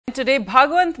Today,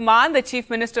 Bhagwant Mann, the Chief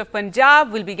Minister of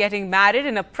Punjab, will be getting married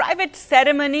in a private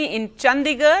ceremony in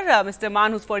Chandigarh. Mr.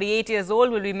 Mann, who's 48 years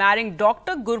old, will be marrying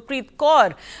Dr Gurpreet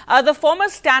Kaur. The former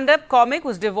stand-up comic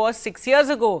was divorced 6 years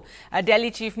ago.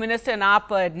 Delhi Chief Minister and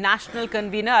AAP National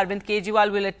Convener Arvind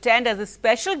Kejriwal will attend as a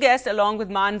special guest along with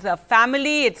Mann's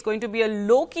family. It's going to be a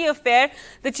low-key affair.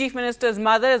 The Chief Minister's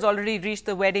mother has already reached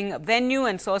the wedding venue,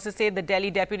 and sources say the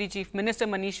Delhi Deputy Chief Minister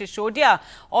Manish Sisodia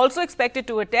also expected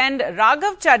to attend.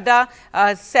 Raghav Chadha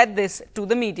said this to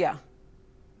the media.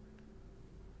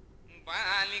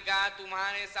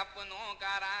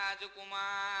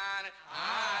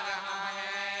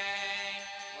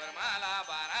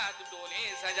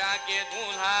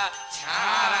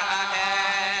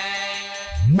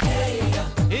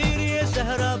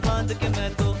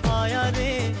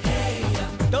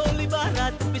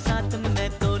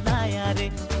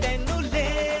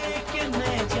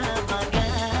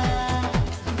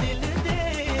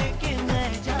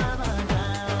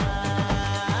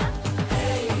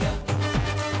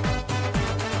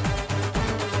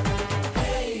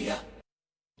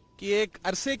 कि एक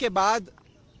अरसे के बाद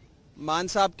मान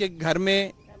साहब के घर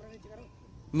में,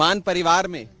 मान परिवार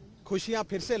में खुशियां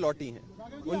फिर से लौटी हैं।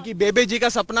 उनकी बेबे जी का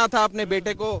सपना था अपने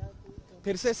बेटे को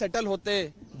फिर से सेटल होते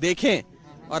देखें,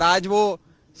 और आज वो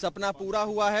सपना पूरा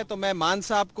हुआ है। तो मैं मान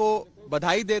साहब को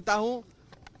बधाई देता हूं,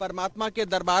 परमात्मा के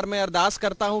दरबार में अरदास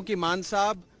करता हूं कि मान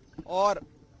साहब और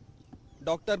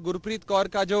डॉक्टर गुरप्रीत कौर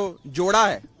का जो जोड़ा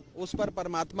है उस पर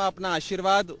परमात्मा अपना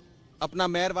आशीर्वाद, अपना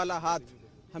मेहर वाला हाथ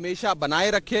हमेशा बनाए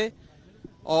रखे।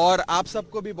 और आप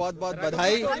सबको भी बहुत बहुत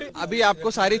बधाई। अभी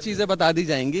आपको सारी चीजें बता दी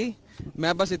जाएंगी।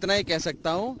 मैं बस इतना ही कह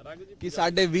सकता हूं कि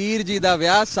साडे वीर जी दा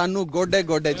व्याह सानू गोडे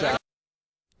गोडे चाहिए।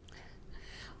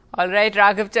 All right,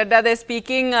 Raghav Chadha, they're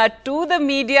speaking to the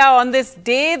media on this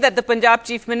day that the Punjab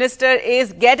Chief Minister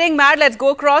is getting married. Let's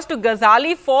go across to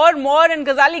Ghazali for more. And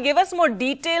Ghazali, give us more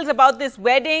details about this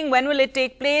wedding. When will it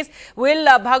take place? Will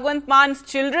Bhagwant Mann's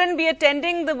children be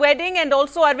attending the wedding? And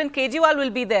also Arvind Kejriwal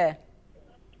will be there.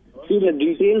 See, the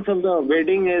details of the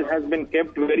wedding has been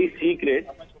kept very secret,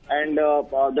 and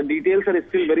the details are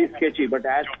still very sketchy. But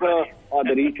as per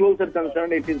the rituals are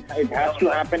concerned, it has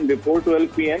to happen before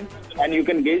 12 p.m. And you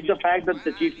can gauge the fact that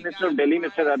the Chief Minister of Delhi,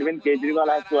 Mr. Arvind Kejriwal,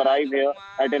 has to arrive here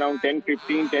at around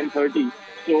 10:15, 10:30.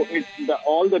 So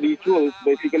all the rituals,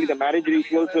 basically the marriage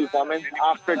rituals, will commence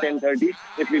after 10:30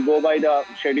 if we go by the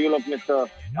schedule of Mr.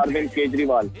 Arvind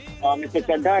Kejriwal. Mr.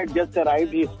 Chadha had just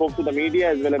arrived. He spoke to the media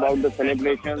as well about the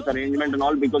celebrations, arrangement and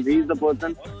all, because he is the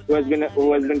person who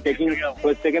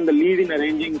has taken the lead in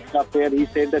arranging stuff here. He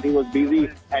said that he was busy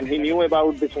and he knew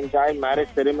about this entire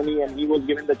marriage ceremony and he was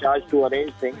given the charge to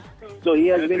arrange things. So he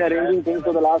has been arranging things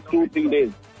for the last 2-3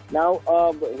 days. Now,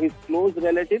 his close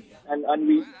relatives, and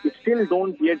we still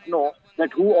don't yet know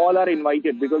that who all are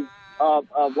invited, because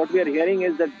what we are hearing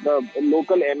is that the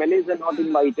local MLAs are not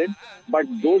invited, but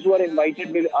those who are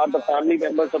invited are the family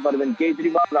members of Arvind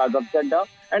Kejriwal, Raghav Chadha,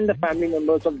 and the family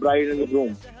members of bride and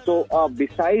groom. So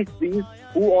besides these,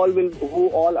 who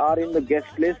all are in the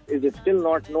guest list is still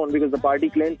not known, because the party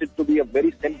claims it to be a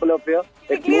very simple affair.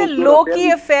 A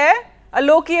low-key affair? A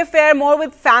low-key affair, more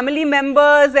with family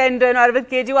members and Arvind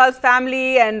Kejriwal's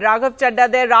family and Raghav Chadha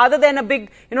there, rather than a big,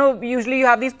 usually you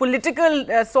have these political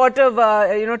sort of,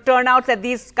 turnouts at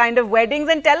these kind of weddings.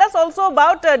 And tell us also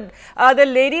about the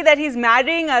lady that he's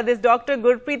marrying, this Dr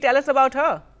Gurpreet. Tell us about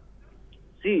her.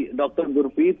 See, Dr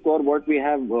Gurpreet Kaur, what we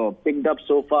have picked up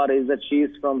so far is that she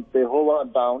is from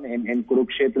Pehova town in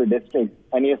Kurukshetra district.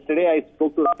 And yesterday I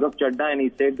spoke to Raghav Chadha and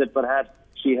he said that perhaps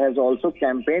she has also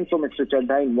campaigned for Mr.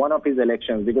 Chadha in one of his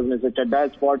elections, because Mr. Chadha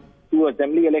has fought 2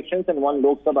 assembly elections and 1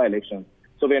 Lok Sabha election.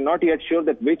 So we are not yet sure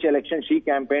that which election she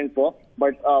campaigned for.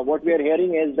 But what we are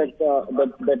hearing is that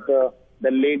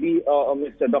the lady,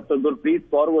 Mr. Dr Gurpreet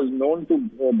Kaur, was known to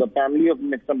the family of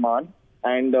Mr. Mann,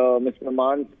 and Mr.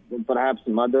 Mann's perhaps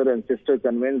mother and sister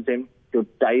convinced him to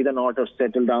tie the knot or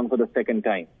settle down for the second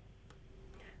time.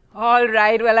 All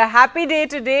right. Well, a happy day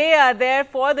today there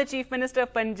for the Chief Minister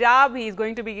of Punjab. He's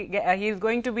going to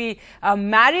be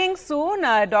marrying soon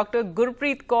Dr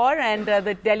Gurpreet Kaur, and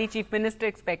the Delhi Chief Minister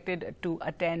expected to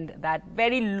attend that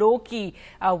very low-key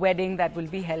wedding that will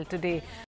be held today.